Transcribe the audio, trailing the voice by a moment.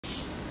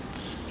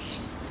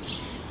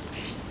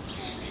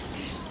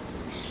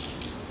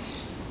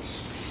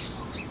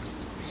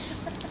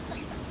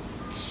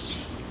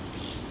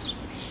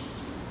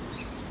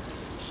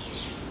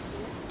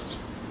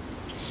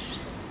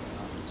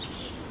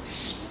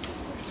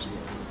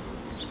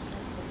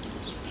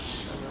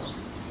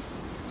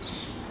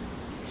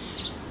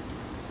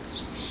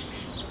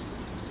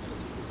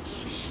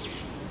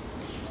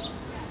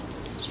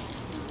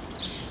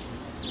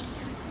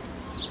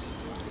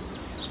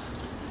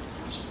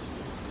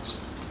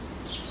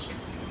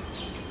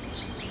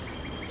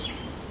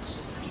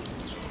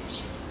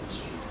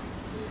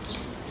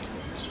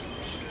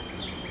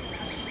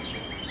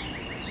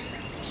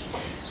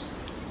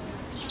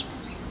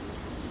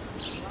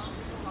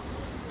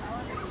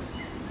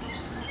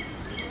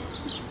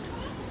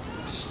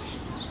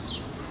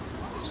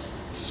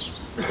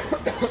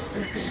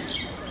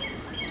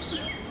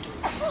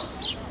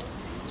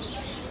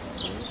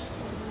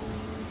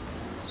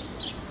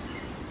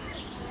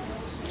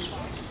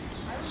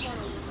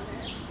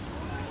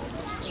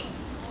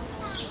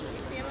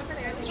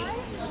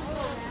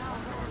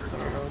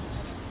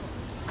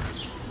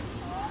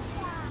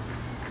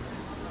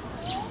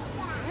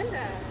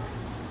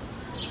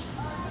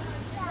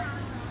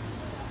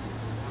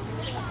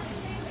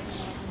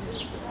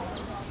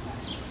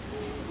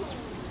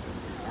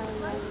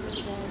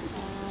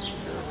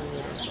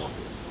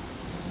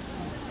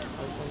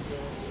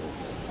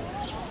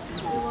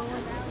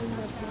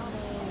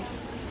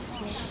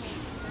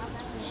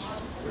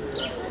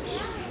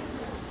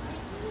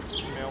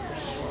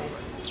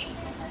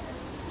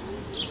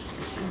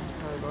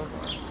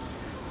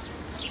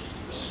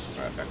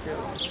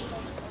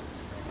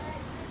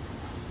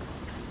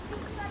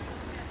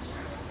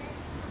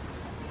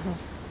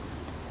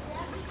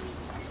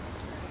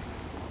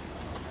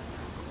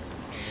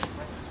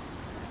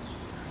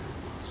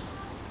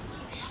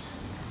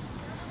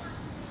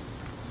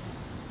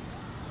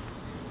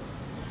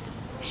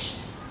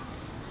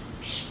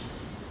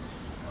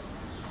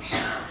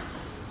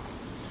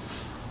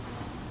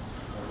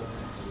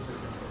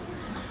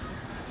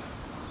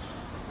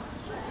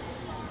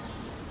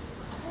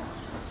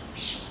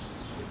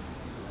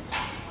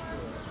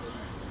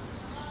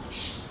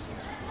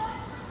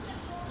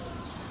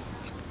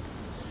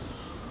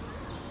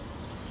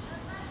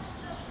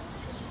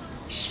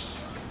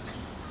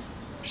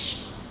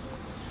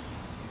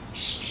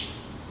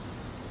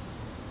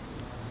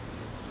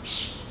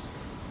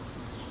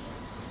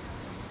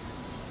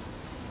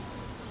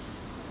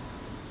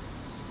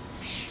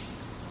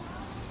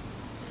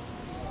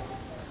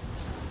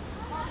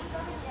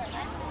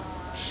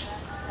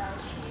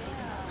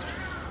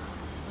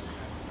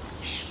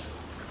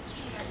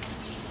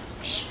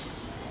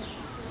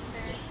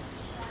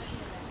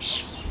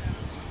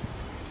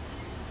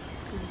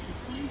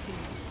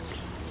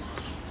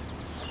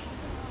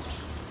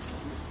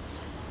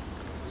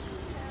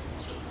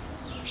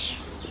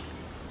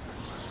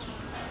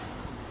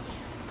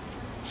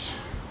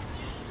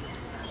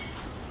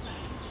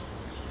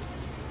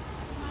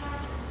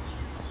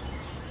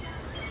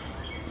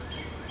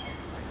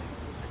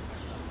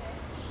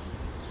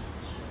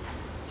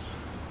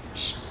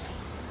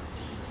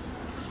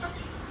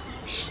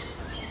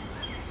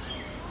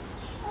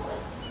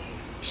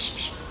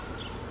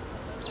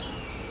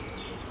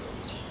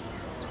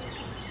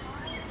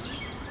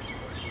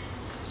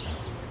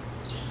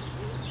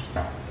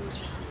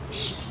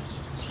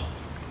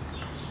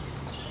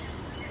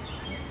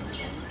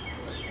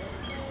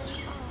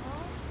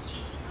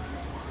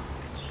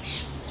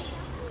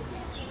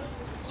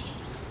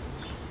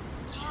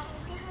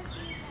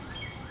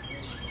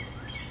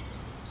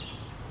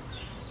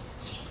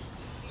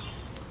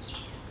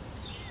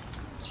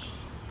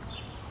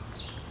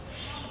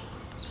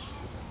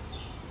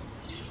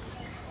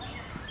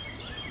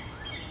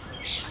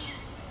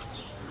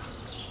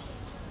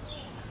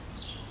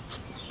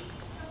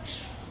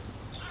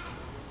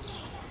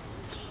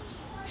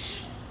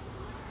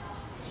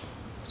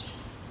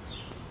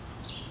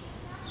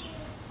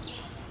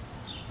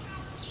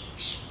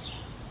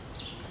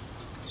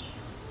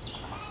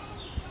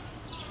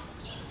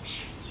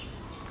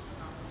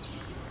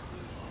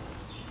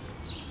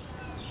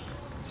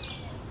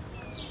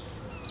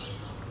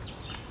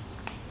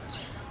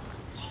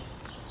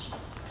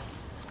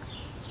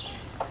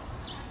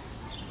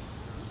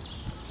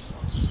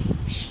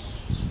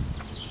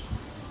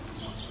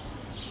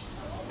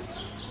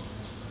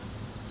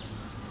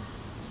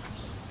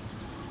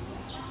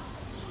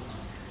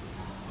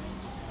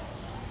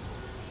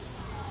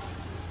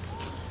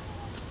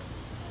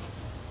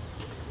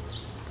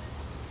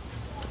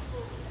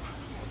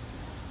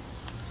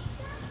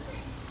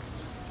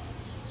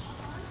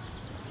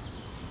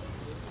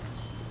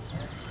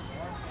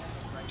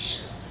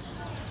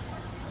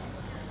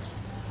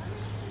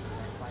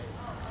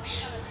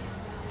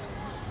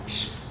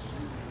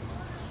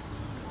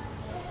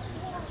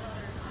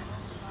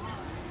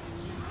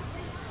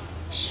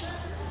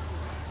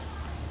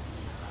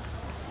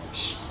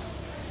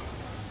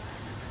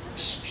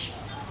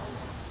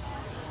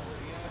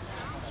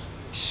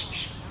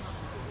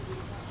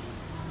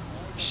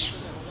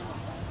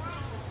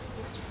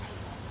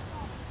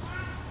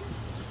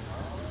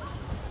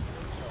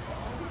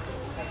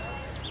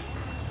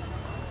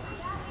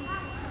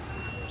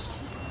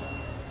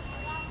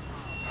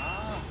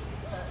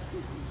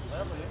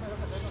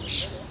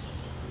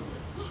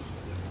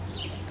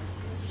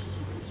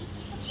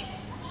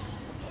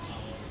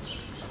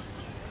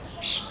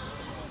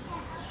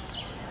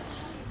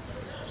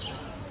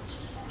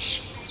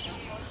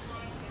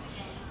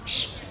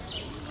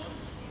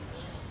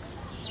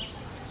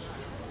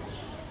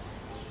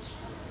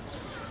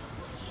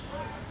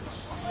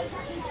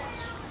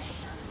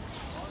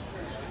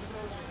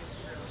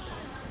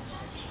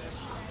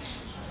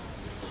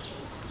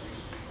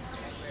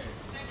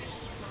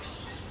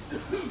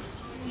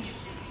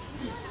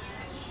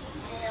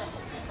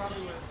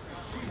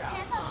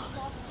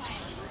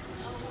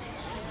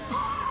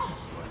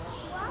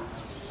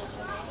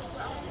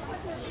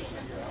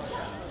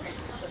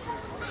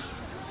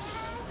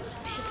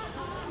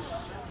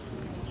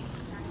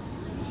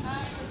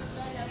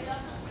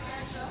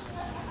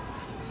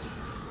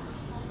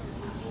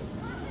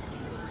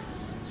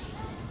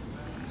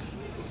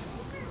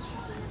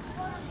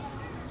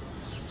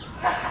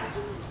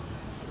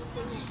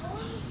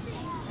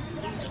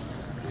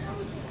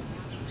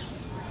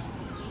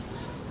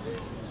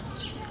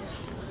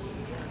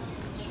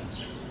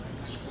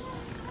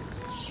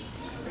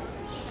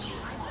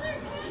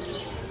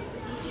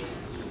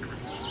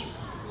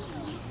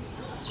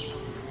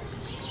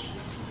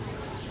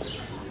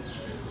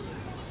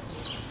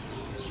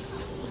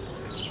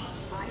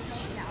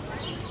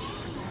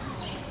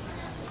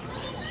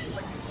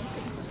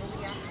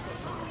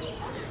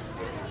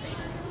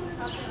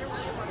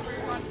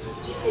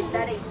Is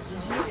that a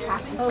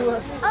giant? Oh,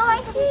 look. Oh,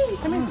 I see.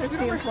 Come in, let's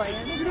see them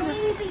playing.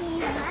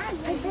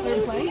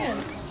 They're playing.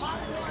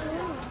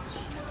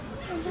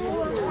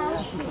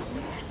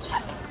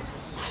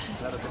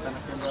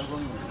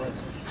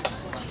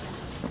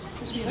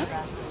 See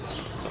that?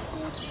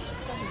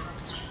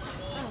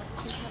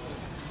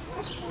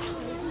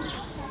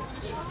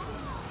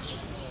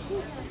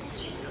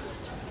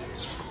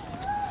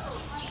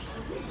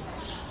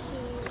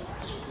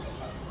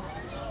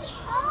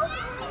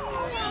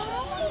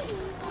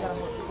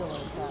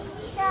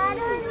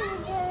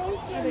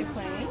 Are they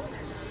playing?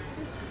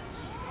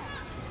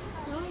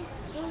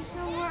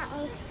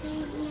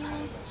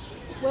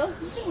 Well,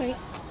 you can wait.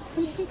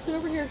 Come sit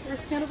over here, or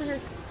stand over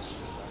here.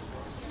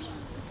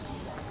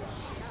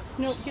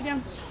 No, get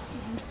down.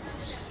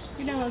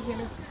 Get down,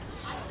 Alexander.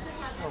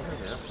 Over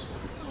there.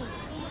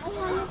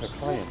 They're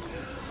playing.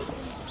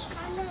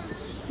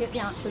 Get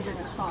down, because you're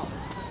going to fall.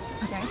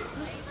 Okay?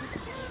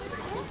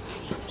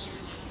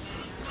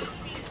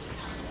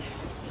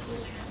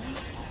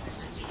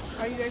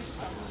 Are you guys...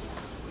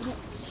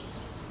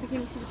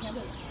 can't see the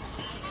pandas.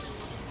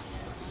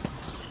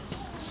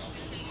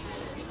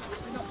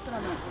 Don't sit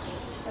on that.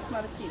 That's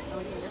not a seat. Oh,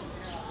 either.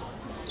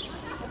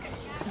 Okay.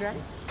 You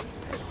ready?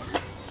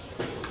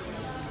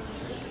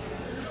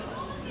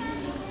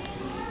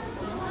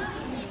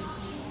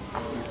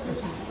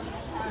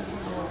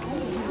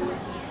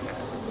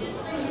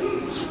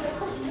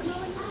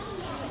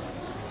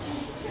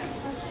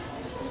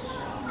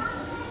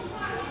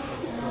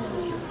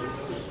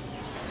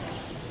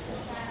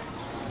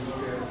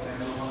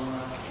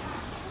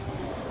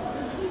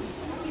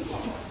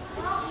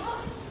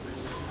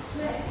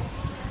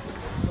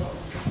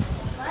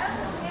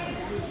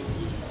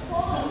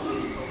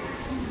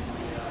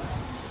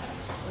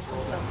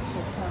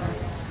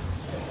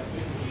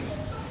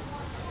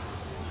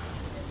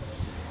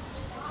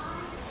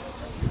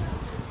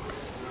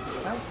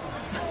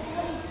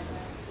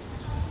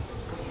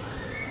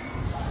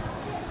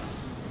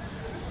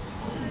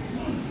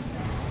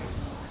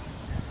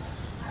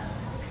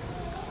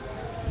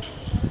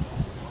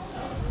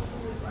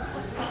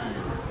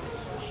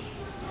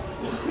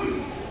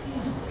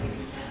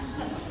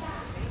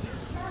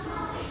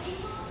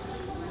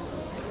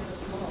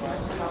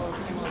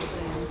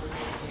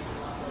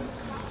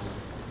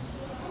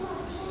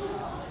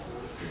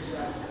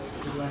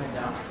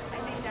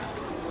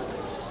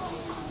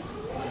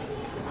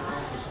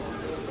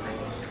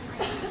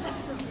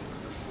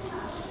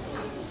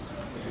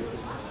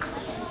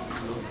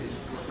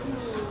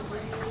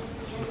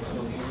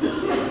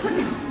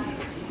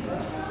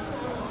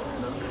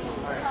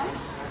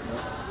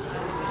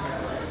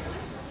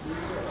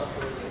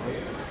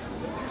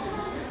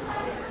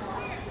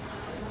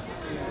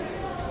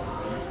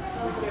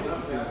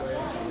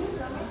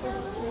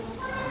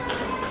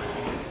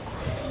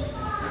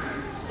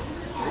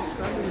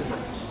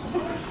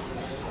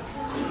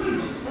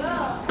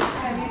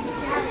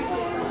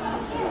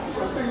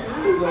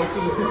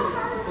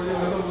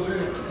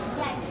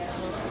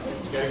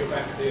 Gotta go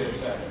back to the other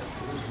side.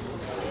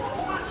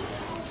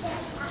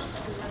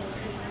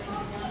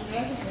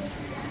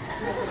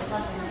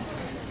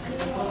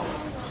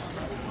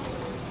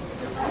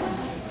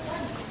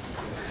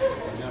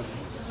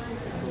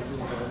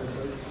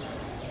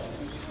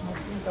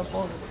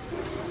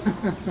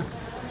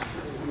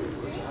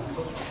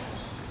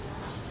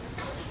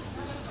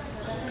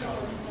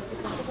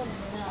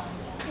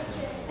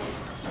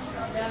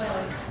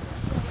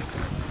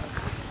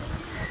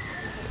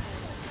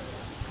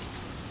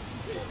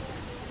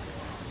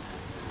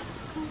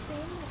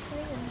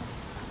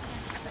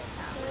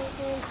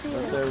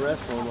 They're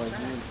wrestling like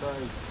me and Ty.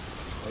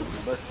 Like the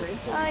best thing.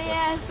 Oh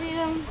yeah, I see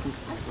them.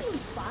 I've seen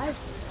 5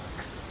 so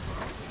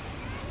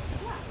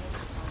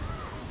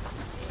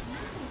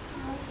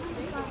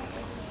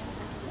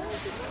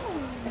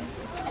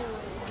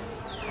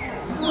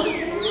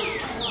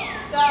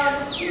So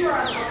the two are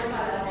on the other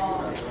side of the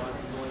wall.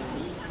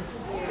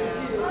 The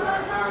two are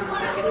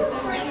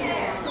right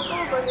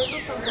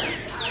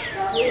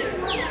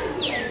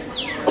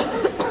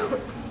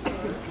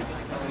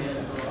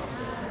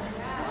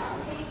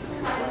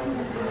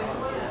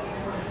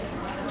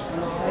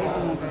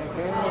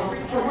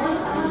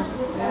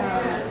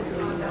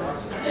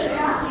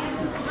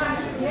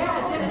Yeah,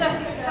 just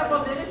a couple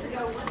of minutes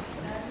ago.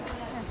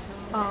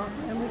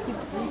 And we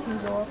can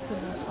go up to the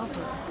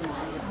upper.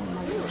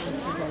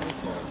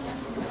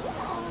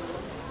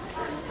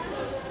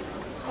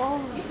 Oh,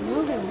 it's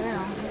moving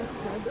now. That's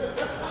good.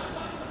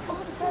 Oh,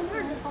 the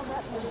thunder just all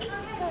that way.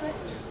 Got it.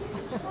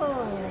 Oh.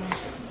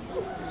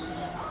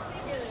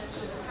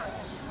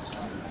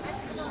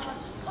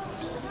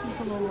 It's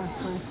a little less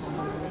graceful than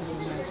I really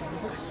imagined.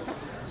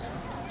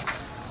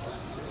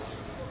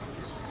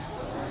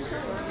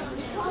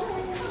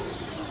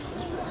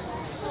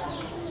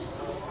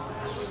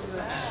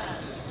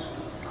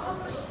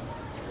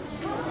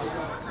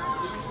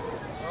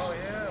 Oh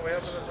yeah, way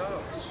up to the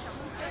top.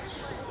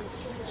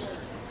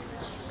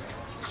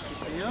 You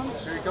see him?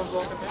 Here he comes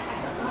walking down.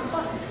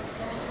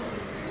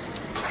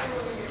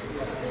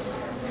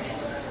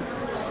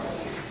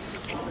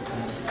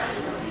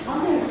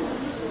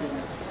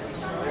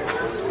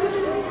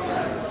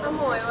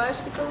 Amor, eu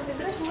acho que pelo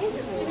vidro é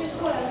muito.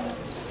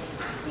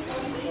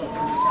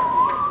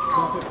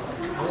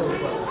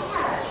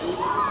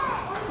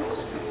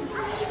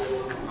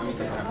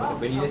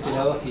 Vení de este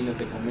lado así no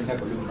te comes la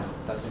columna.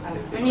 Estás en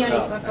Vení,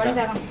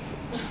 ponete acá.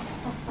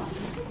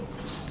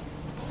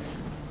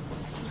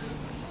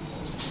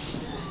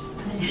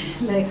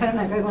 La dejaron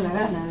acá con la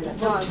gana de la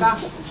No, acá,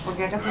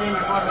 porque acá se ve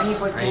mejor. Vení,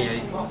 Pocho.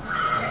 ahí.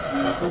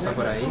 Pasa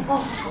por ahí.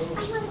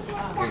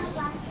 ¿Qué es?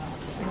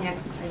 Vení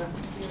acá, ahí va.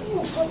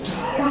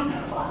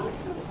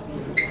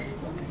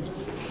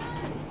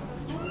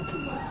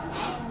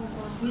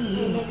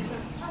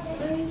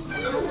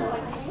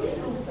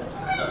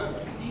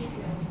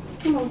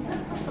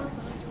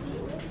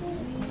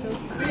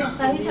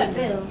 ¿Has dicho al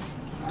pedo?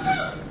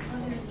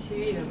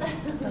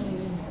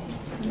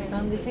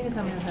 Dicen que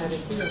son menos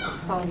agresivos.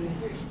 Son.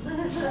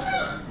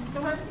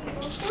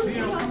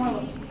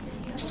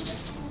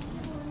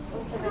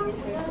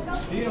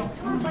 You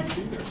don't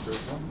see there,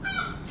 Chris, huh?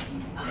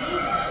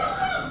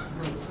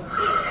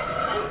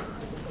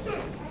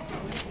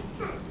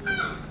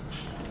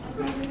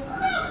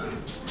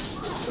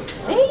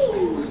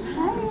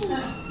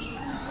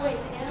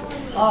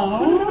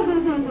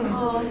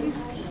 Oh,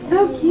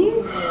 so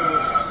cute.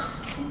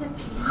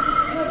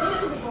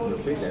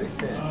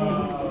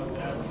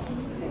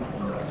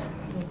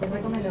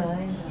 Después cómelo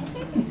adentro.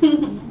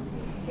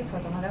 ¿Qué fue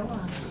a tomar agua?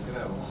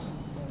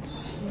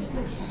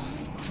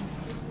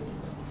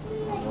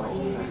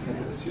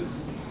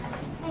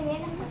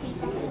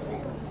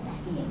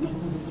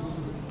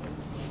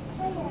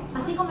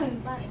 Así come mi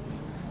padre.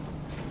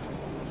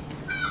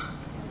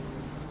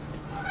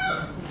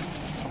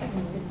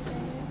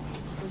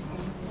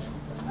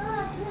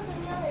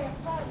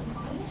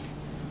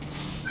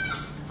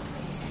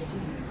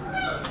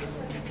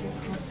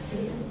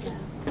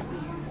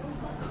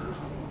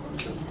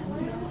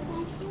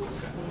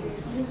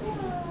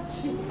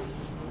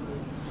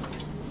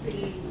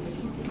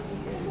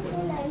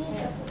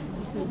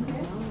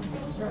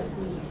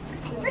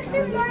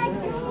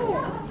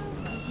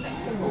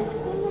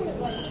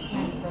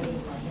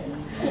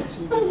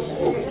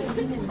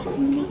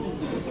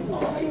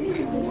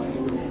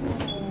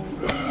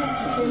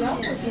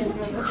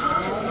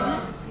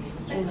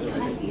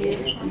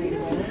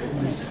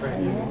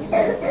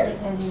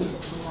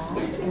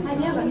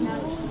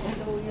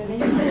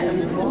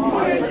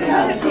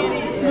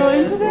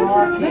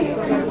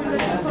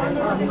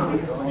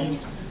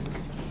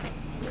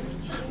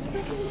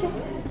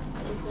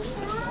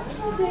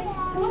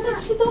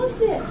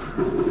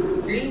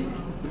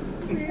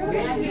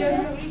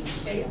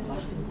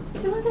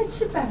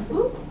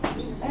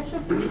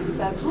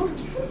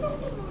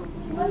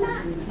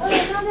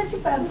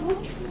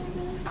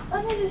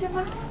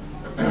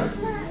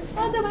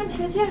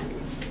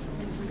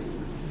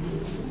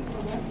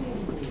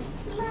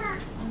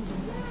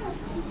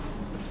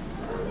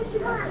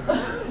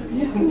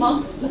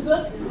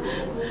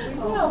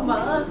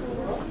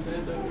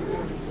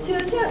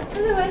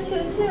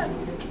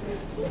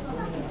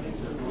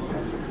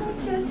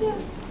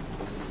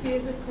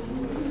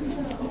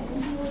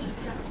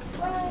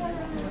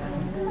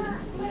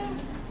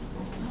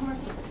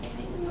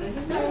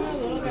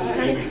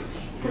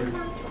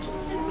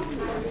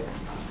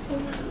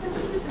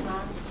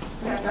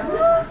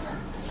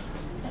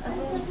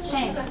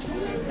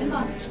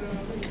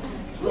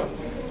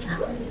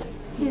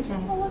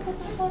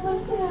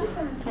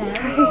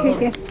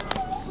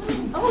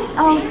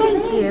 Oh,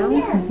 thank you.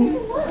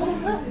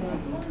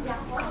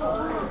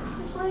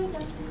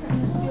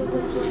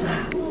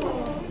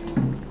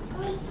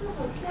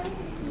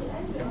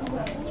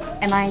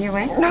 Am I in your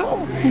way?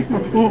 No.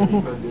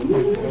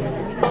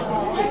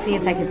 See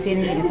if I could see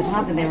anything at the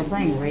top, and they were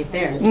playing right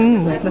there.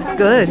 That's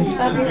good.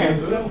 Stop here.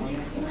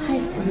 Hi,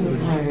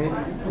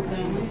 sweetheart.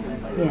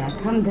 Yeah,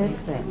 come this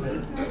way.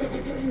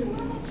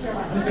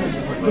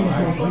 There's a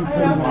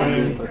handsome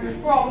boy.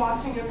 We're all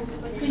watching him. It's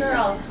just like,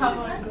 girls, come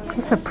on.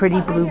 It's a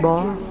pretty blue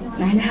ball.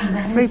 I know,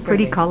 that's Very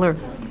pretty color.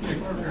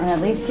 And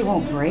at least he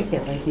won't break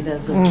it like he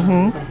does with the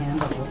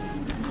handles.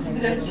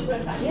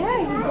 Yeah,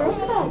 you broke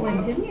that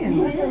one, didn't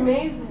you? It's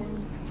amazing.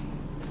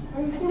 I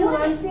feel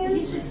like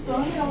he's just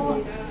throwing it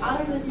all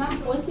out of his mouth.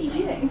 What's he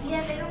eating?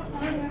 Yeah, they don't.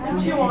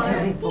 He's Chew on such a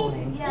it. big boy.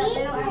 Yeah,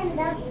 they don't. I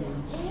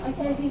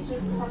feel like he's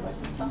just caught by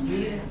himself.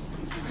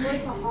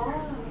 Like a hog.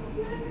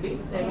 He's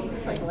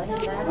like laying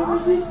down. Oh,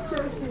 he's so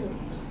cute.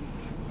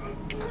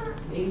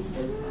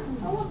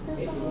 Oh, look,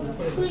 there's some little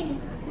tree.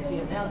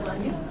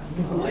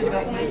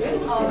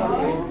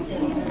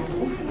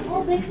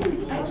 Oh, they can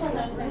eat each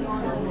other. They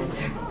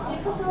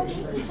could probably eat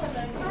each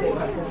other.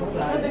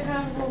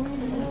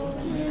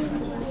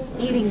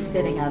 Eating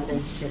sitting up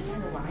is just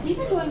He's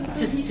enjoying the food.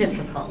 just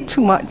difficult.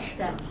 Too much.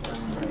 Go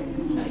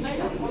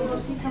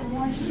see some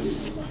more.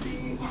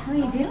 How are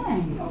you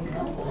doing?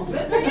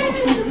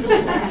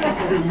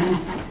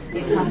 Yes.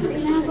 You comfy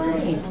now,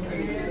 buddy?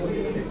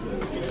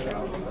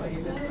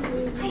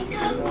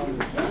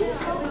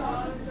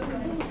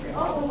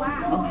 Oh,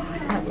 wow. Oh,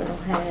 that little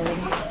head.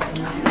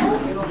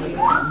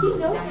 He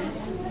knows.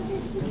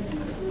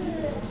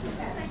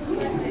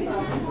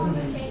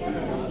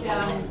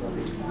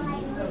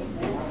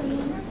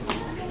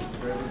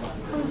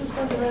 Who's this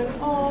one doing?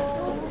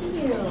 Oh,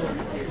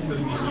 cute.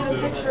 Get a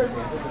picture.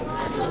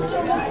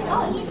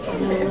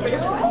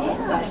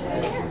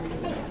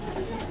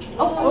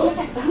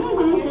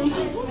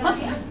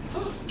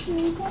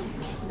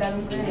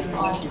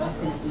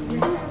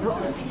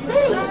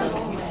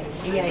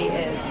 Yeah, he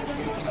is.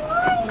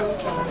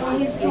 Oh,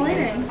 he's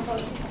joining.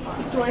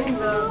 Joining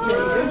the.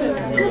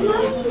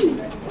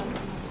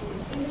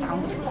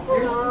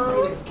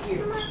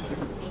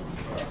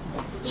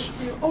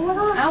 Oh my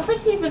god. I don't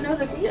think he even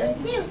noticed yet.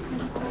 He's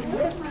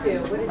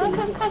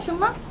看什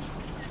么？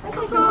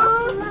看什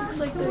么？ Looks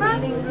like they're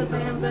eating the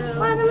bamboo.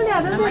 哇，他们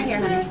俩都在吃。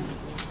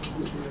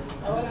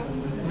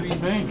 What do you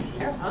think?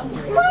 That's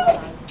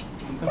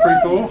pretty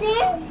cool.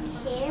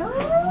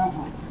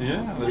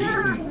 Yeah, they're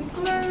eating.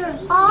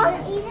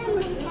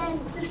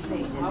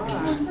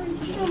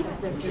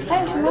 还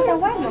有什么在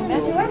外面？我们要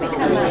去外面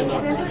看吗？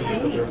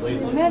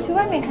我们要去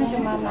外面看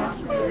熊猫吗？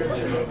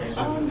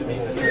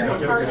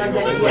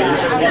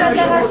要不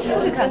要带它出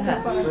去看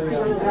看？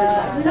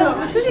那我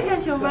们出去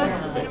看熊猫。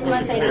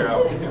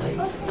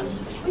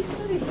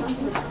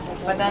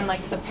But then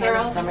like the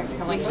panda stomachs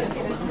come like this.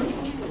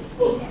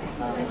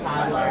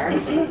 Toddler.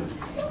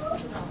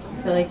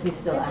 I feel like he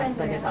still acts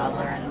like a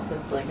toddler and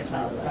sits like a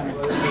toddler.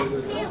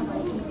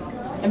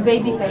 And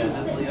baby face.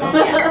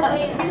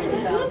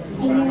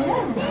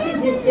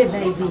 Just a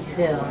baby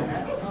still.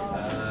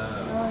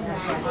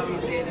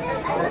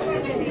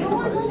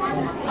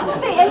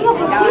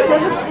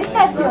 He's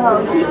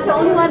the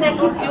only one that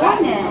keeps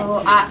doing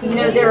it. You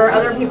know, there are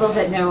other people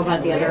that know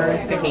about the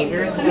other's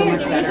behaviors so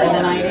much better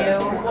than I do.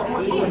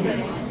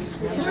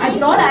 I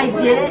thought I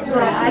did, but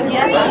I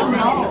guess I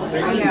know.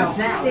 I know.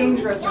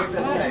 Dangerous with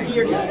this thing.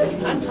 You're good.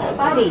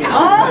 Buddy.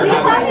 Oh,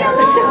 leave Buddy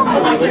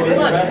alone. Look,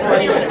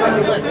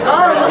 Oh,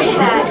 look at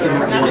that.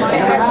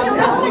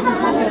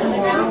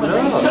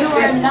 You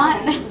are not.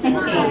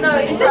 No,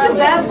 he's He's such a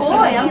bad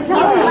boy, I'm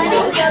telling you.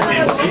 letting the other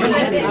one do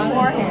it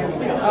for him.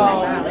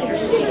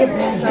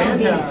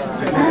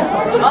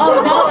 Oh,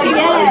 no,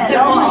 again.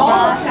 Oh, my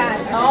gosh.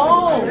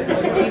 oh,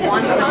 he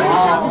wants to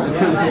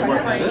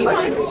She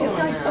wants to.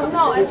 Oh,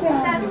 no, it's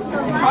just that's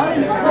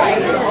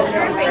right.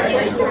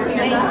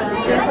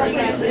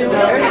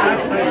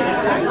 I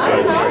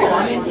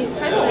mean, he's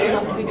kind of old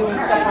enough to be doing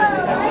stuff like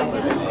this.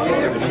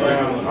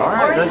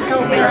 Alright, let's go.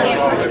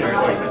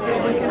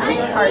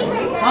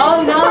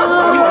 Oh, no.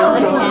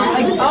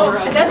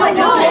 That's like,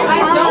 no, I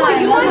saw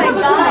you. Oh, my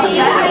God.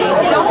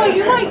 No,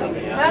 you might.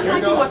 That's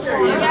like what you're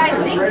doing. Yeah, I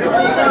think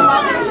the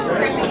mother's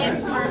stripping it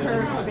for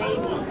her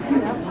baby.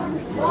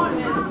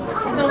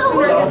 No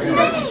sooner gets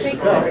she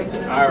takes it.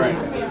 Alright.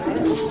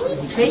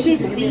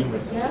 Baby's weak.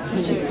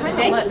 She's kind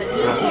of letting it do.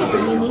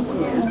 You need to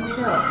stand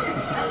still.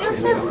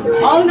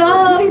 Oh, no.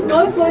 He's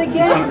going for it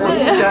again.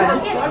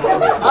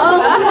 Oh,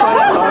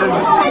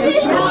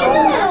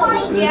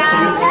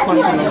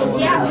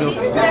 Yeah, she's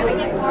stripping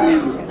it for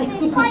him.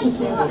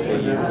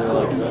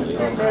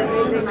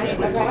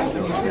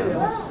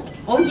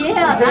 oh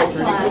yeah, that's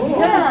fine.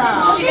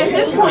 Yeah. She, at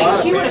this point,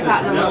 she would have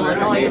gotten a little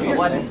annoyed if it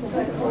wasn't. So,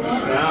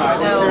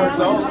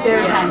 There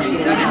are times she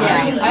doesn't.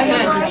 yeah, I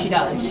imagine she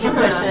does. She'll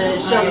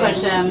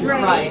push him.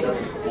 Right.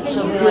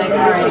 She'll be like,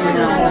 all right, you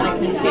know. I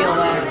can feel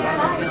that.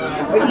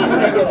 What are you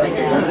gonna do right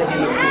now?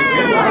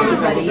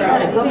 Everybody, you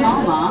got a good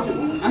mama.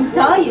 I'm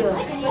telling you. You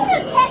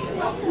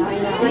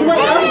want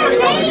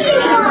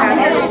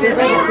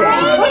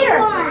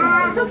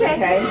It's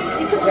okay.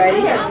 Right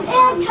here.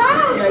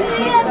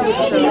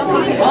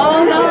 Oh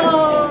no!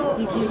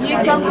 You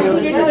come here.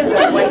 You're doing it.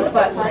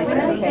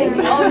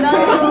 Oh no!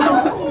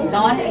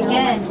 Not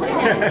again.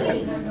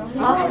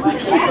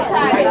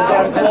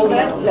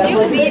 He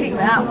was eating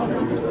that one.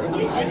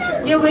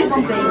 You're with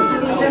me, baby.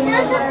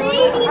 There's a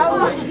baby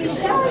one.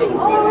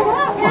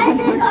 That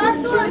is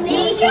also a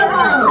baby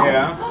one.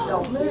 Yeah.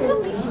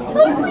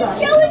 Totally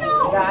showing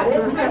off.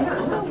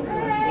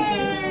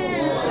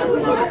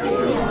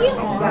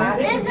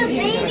 There's a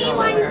baby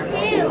one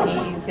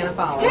too. He's gonna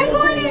follow. They're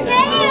going to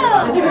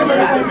jail.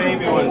 There's the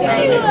baby one.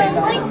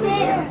 Right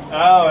there.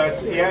 Oh,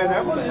 that's, yeah,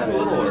 that one is a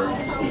little.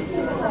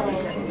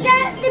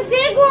 That the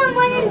big one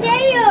went in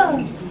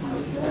jail.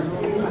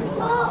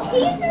 Oh,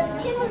 he's just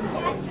killing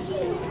that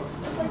kid.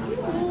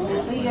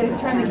 You gotta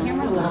turn the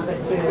camera a little bit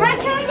too. Now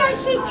can we go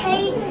see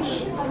Cage?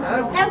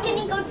 Now can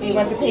you go see? You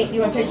want to take? You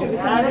want to take the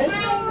pandas?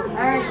 All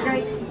right,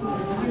 great.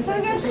 Can we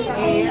go see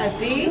Cage? A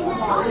D?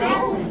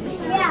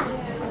 Yeah.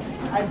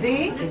 A D?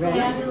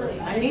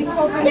 I need to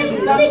open The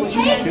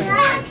Cage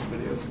rack.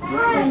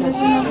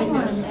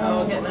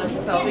 Oh, getting a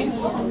selfie.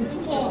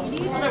 Oh,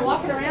 they're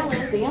walking around.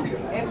 Let's see them.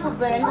 It's a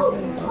bed.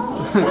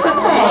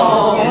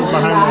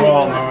 Behind the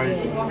wall, no.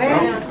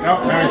 No,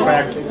 now he's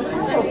back.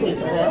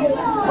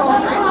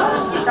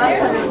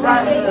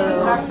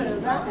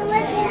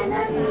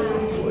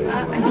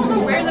 I don't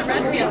know where the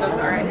red pandas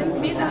are. I didn't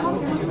see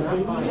them.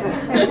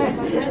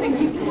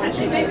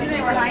 Maybe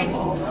they were hiding.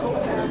 What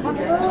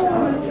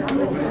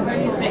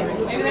do you think?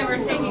 Maybe they were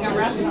taking a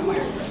rest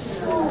somewhere.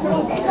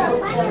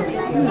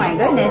 Oh my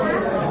goodness.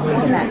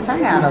 Taking that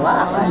tongue out a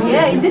lot.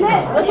 Yeah, isn't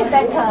it? Look at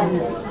that tongue.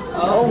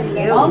 Oh,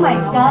 cute. Oh my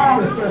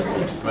God.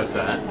 What's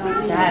that?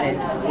 That is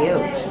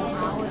cute.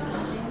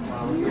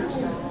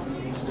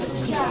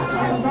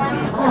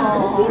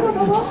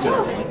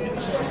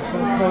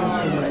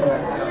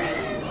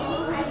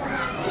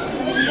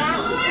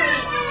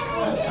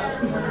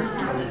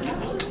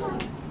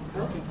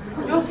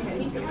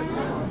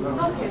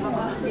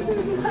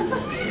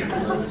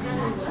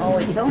 Oh,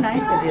 it's so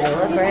nice of you to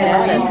look right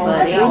at us,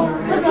 buddy.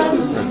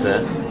 What's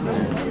that?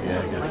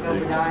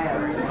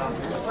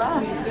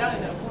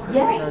 Yeah,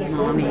 Yeah, it's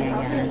mommy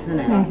again, isn't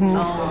it?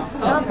 Oh,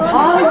 Stop. Oh,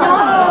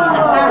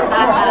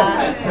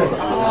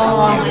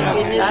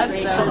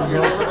 no.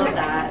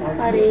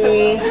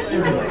 Buddy.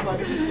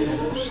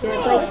 She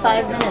had like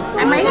 5 minutes. I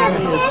might have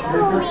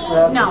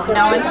no,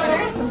 it's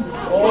good.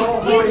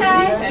 You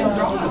guys.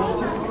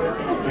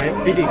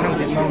 Petey, come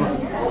get mama.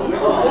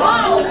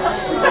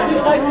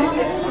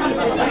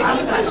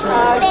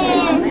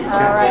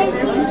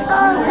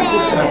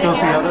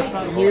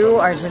 You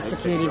are just a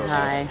cutie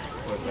pie.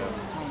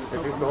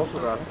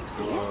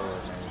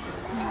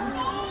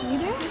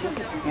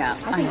 Yeah,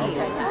 I hate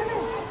it.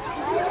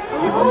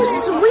 Oh,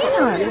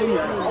 sweetheart.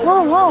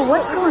 Whoa, whoa,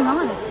 what's going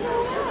on?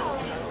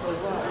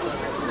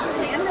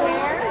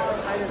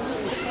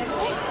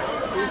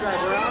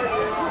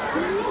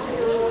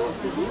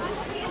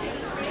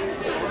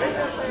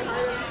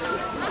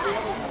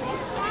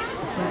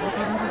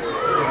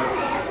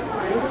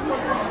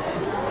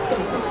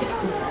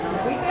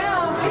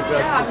 Good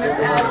job, Miss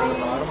Abby.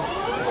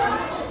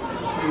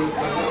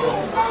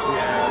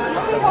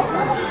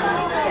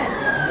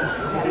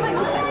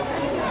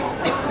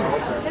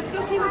 Let's go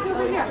see what's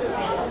over here.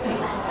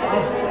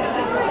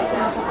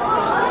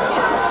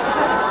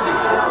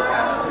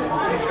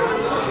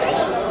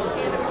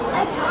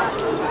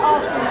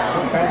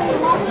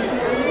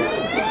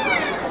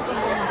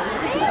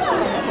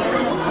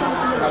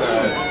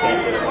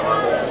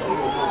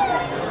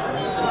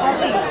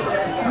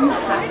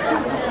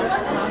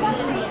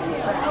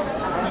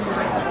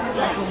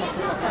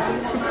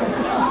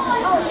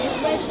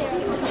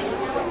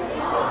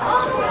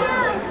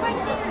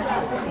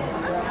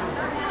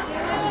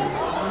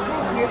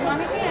 Here's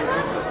Mommy's hand.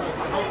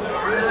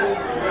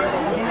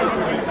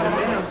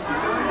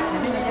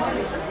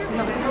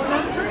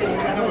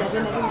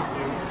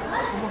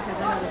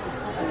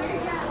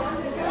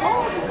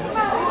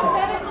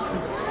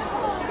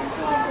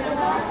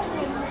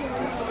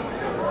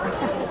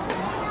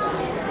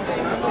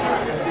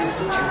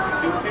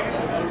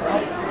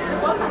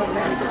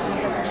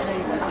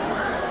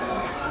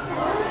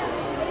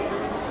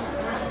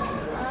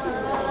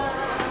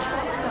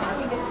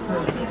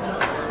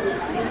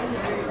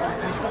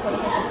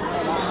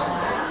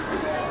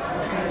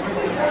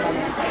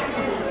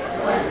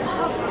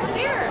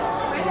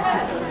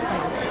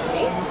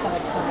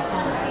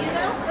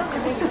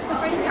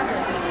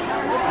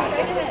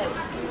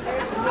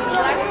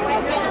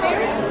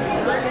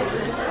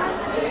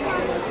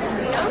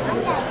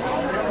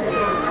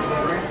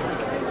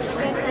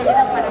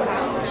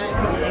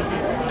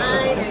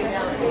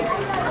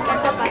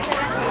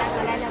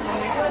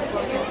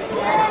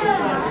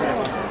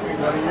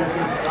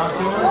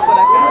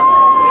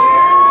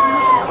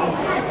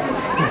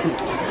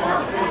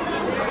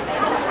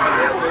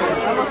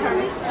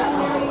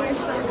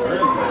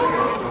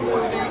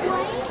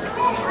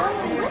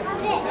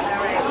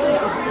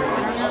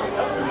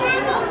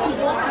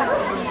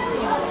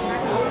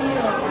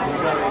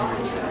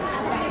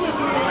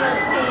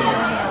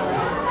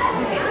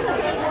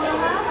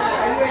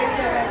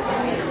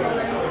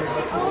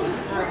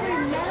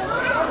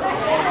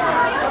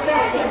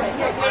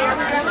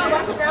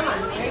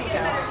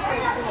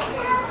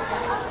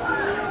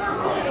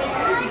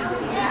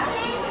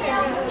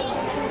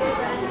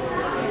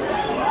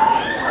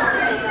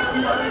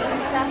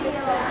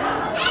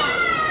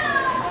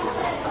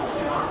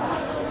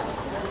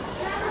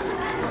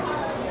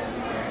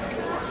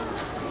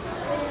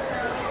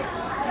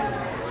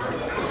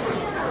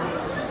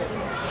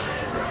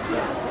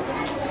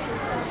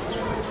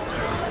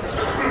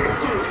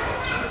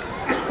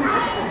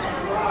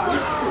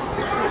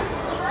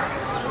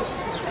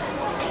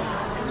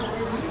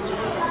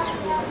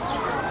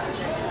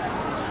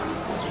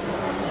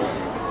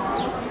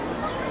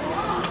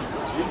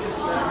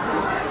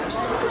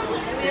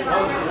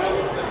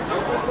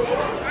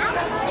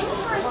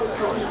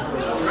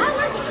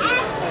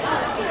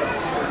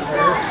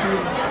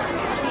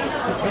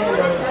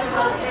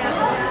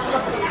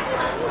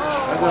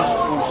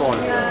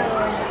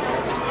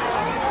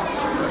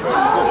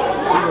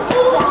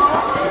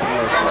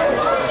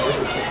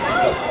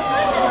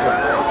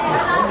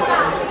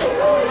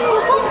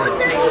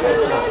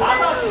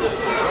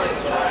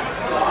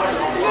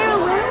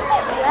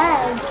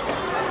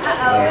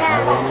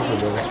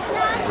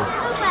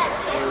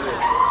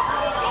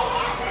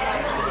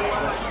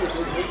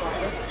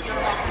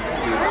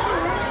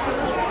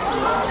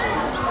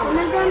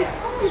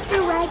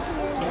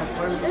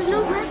 There's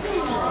no weapon.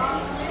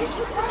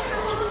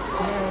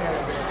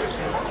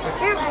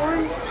 They're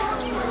orange.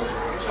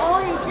 Oh,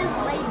 they just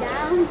lay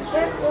down.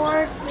 They're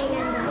orange.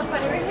 Look,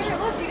 buddy, right here.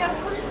 Look, you got a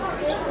put.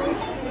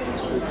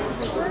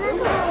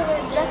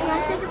 Can I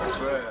take a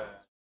picture?